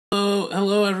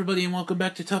Hello everybody, and welcome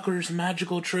back to Tucker's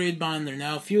Magical Trade Binder.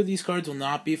 Now, a few of these cards will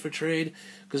not be for trade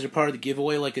because they're part of the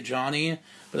giveaway, like a Johnny.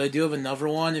 But I do have another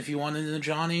one if you wanted a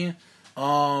Johnny.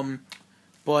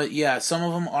 But yeah, some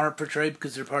of them aren't for trade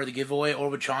because they're part of the giveaway. Or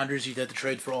with Chandras, you'd have to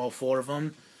trade for all 4 of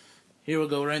them. Here we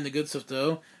go, right in the good stuff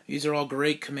though. These are all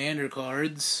great Commander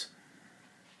cards.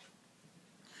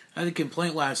 I had a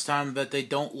complaint last time that they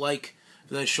don't like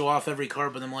that I show off every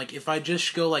card, but I'm like, if I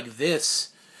just go like this.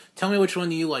 Tell me which one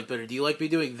do you like better. Do you like me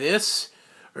doing this?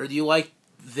 Or do you like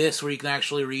this where you can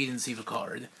actually read and see the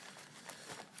card?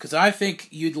 Because I think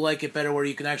you'd like it better where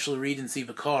you can actually read and see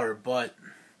the card. But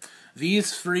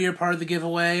these 3 are part of the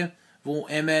giveaway.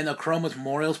 And then Akroma's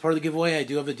Memorial is part of the giveaway. I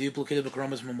do have a duplicate of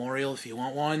Akroma's Memorial if you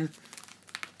want one.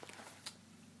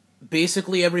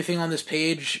 Basically everything on this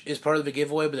page is part of the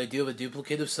giveaway, but I do have a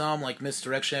duplicate of some. Like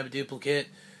Misdirection, I have a duplicate.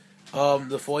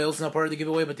 The foil's not part of the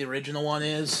giveaway, but the original one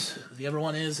is. The other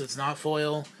one is. It's not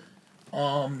foil.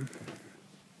 And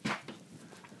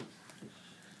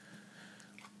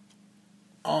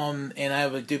I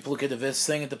have a duplicate of this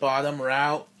thing at the bottom,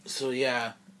 Route. So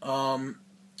yeah. I'm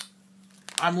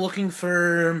looking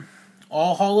for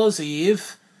All Hallows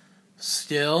Eve.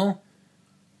 Still.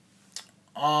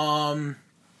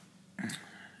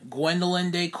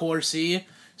 Gwendolyn de Courcy.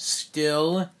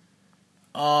 Still.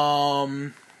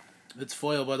 It's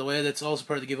foil, by the way. That's also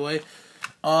part of the giveaway.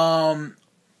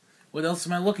 What else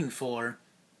am I looking for?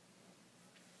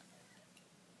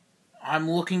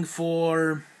 I'm looking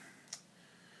for...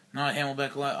 Not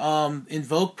Hammelbeck.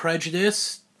 Invoke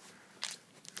Prejudice.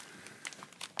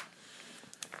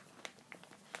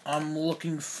 I'm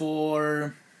looking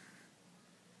for...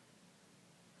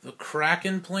 the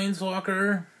Kraken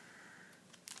Planeswalker.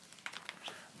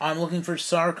 I'm looking for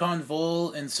Sarkhan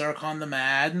Vol and Sarkhan the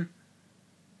Mad.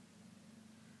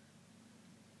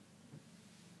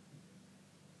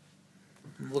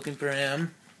 I'm looking for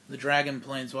him. The Dragon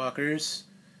Planeswalkers.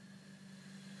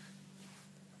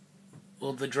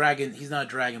 Well, the Dragon... He's not a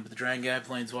dragon, but the Dragon Guy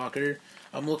Planeswalker.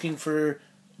 I'm looking for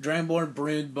Dragonborn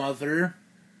Broodmother.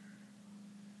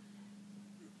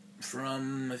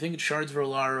 From, I think it's Shards of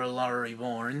Alara, Alara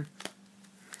Reborn.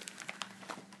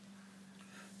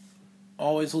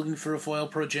 Always looking for a foil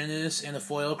Progenitus and a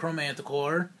foil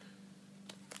Chromanticore.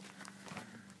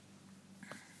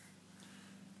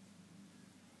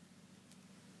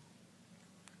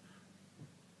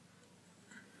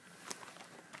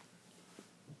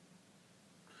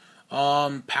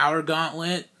 Power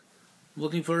Gauntlet.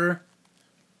 Looking for...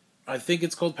 I think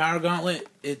it's called Power Gauntlet.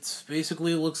 It's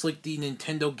basically looks like the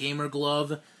Nintendo Gamer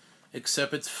Glove,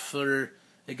 except it's for...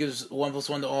 It gives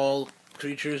 1+1 to all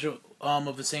creatures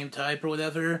of the same type or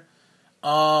whatever.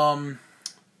 I'm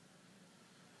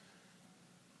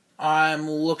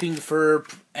looking for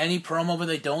any promo that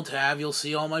I don't have. You'll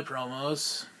see all my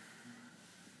promos.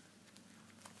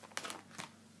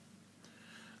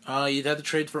 You'd have to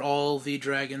trade for all the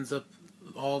dragons up,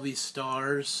 all these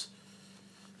stars,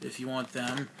 if you want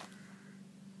them.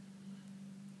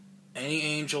 Any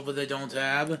angel that I don't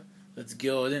have, that's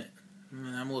good.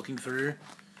 And I'm looking for.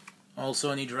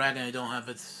 Also, any dragon I don't have.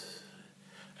 It's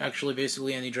actually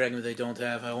basically any dragon that I don't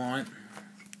have. I want.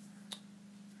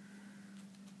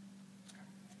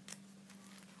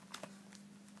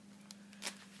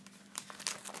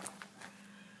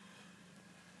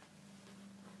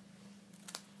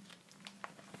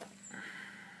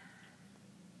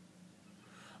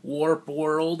 Warp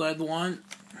World, I'd want.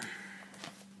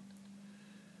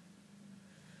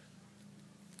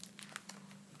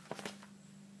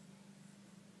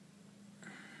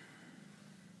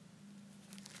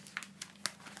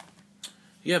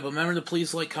 Yeah, but remember to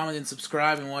please like, comment, and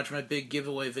subscribe, and watch my big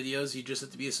giveaway videos. You just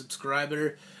have to be a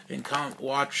subscriber and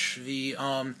watch the,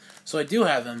 so I do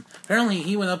have him. Apparently,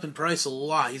 he went up in price a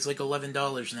lot. He's like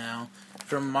 $11 now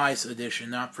from my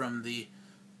edition, not from the...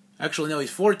 Actually, no, he's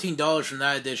 $14 from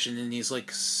that edition, and he's like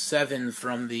 $7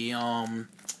 from the,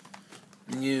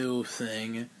 new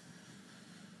thing.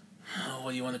 What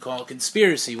do you want to call it?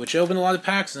 Conspiracy, which opened a lot of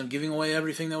packs, and I'm giving away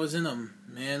everything that was in them.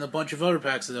 And a bunch of other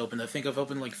packs that opened. I think I've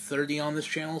opened like 30 on this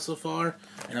channel so far,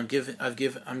 and I'm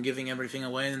giving everything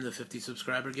away in the 50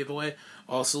 subscriber giveaway.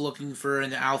 Also looking for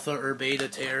an alpha or beta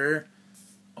terror,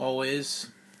 always,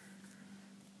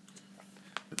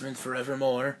 and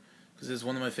forevermore, because it's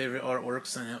one of my favorite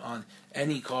artworks on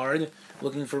any card.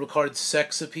 Looking for a card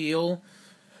Sex Appeal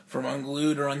from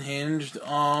Unglued or Unhinged.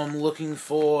 Looking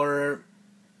for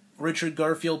Richard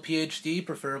Garfield PhD,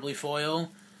 preferably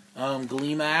foil.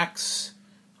 Gleemax.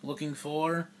 Looking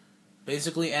for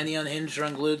basically any Unhinged or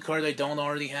Unglued card I don't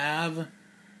already have.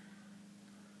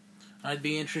 I'd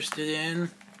be interested in.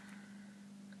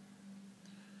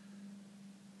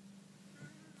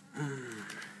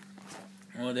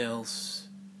 What else?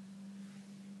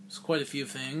 There's quite a few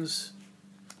things.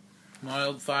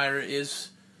 Wildfire is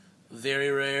very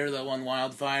rare, that one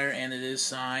Wildfire, and it is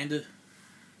signed,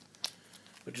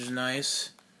 which is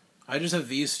nice. I just have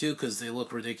these two because they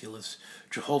look ridiculous.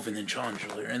 Jehovah and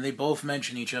Chandler, and they both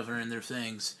mention each other in their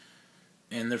things.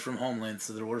 And they're from Homeland,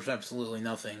 so they're worth absolutely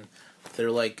nothing. They're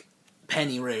like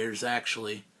penny rares,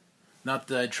 actually. Not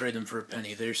that I'd trade them for a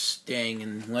penny. They're staying,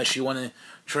 unless you want to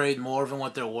trade more than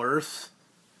what they're worth.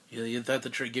 You'd have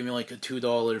to give me like a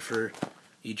 $2 for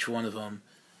each one of them.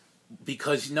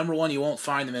 Because, number one, you won't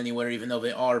find them anywhere, even though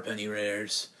they are penny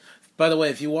rares. By the way,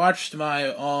 if you watched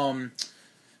my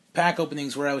pack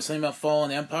openings where I was saying about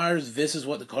Fallen Empires, this is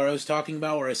what the card I was talking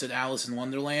about, where I said Alice in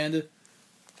Wonderland.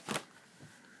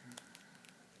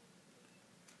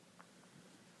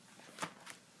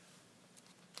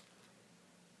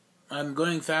 I'm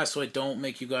going fast so I don't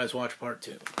make you guys watch part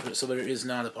 2. So there is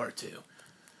not a part 2,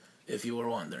 if you were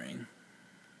wondering.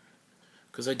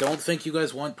 Because I don't think you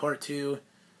guys want part 2.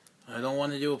 I don't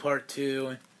want to do a part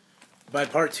 2. By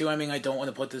part 2, I mean I don't want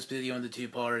to put this video into 2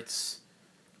 parts.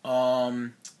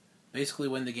 Basically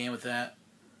win the game with that.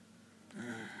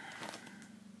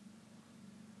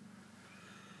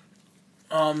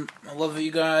 I love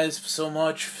you guys so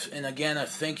much, and again, I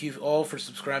thank you all for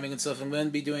subscribing and stuff. I'm going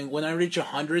to be doing, when I reach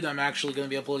 100, I'm actually going to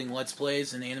be uploading Let's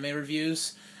Plays and anime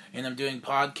reviews, and I'm doing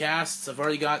podcasts. I've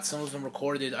already got some of them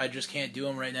recorded, I just can't do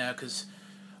them right now because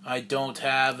I don't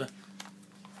have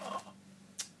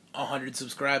 100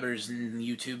 subscribers, and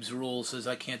YouTube's rule says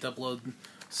I can't upload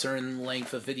certain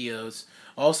length of videos.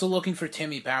 Also looking for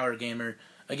Timmy Power Gamer,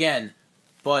 again,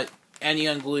 but any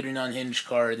unglued and unhinged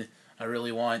card I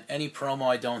really want. Any promo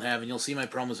I don't have, and you'll see my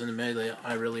promos in a minute,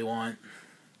 I really want.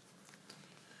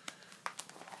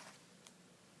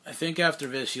 I think after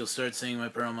this you'll start seeing my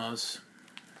promos.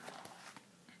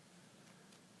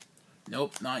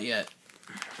 Nope, not yet.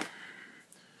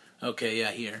 Okay,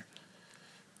 yeah, here.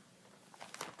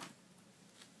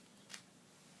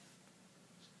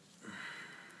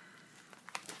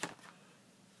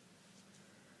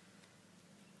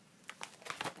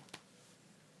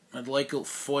 I'd like a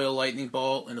foil Lightning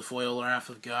Bolt and a foil Wrath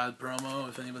of God promo,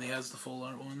 if anybody has the full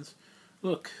art ones.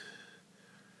 Look.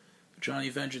 Johnny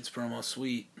Vengeance promo,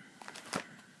 sweet.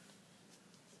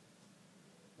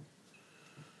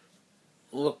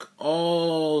 Look,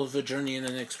 all the Journey and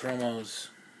the Nyx promos.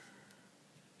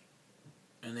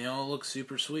 And they all look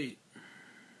super sweet.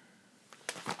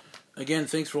 Again,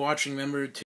 thanks for watching. Remember to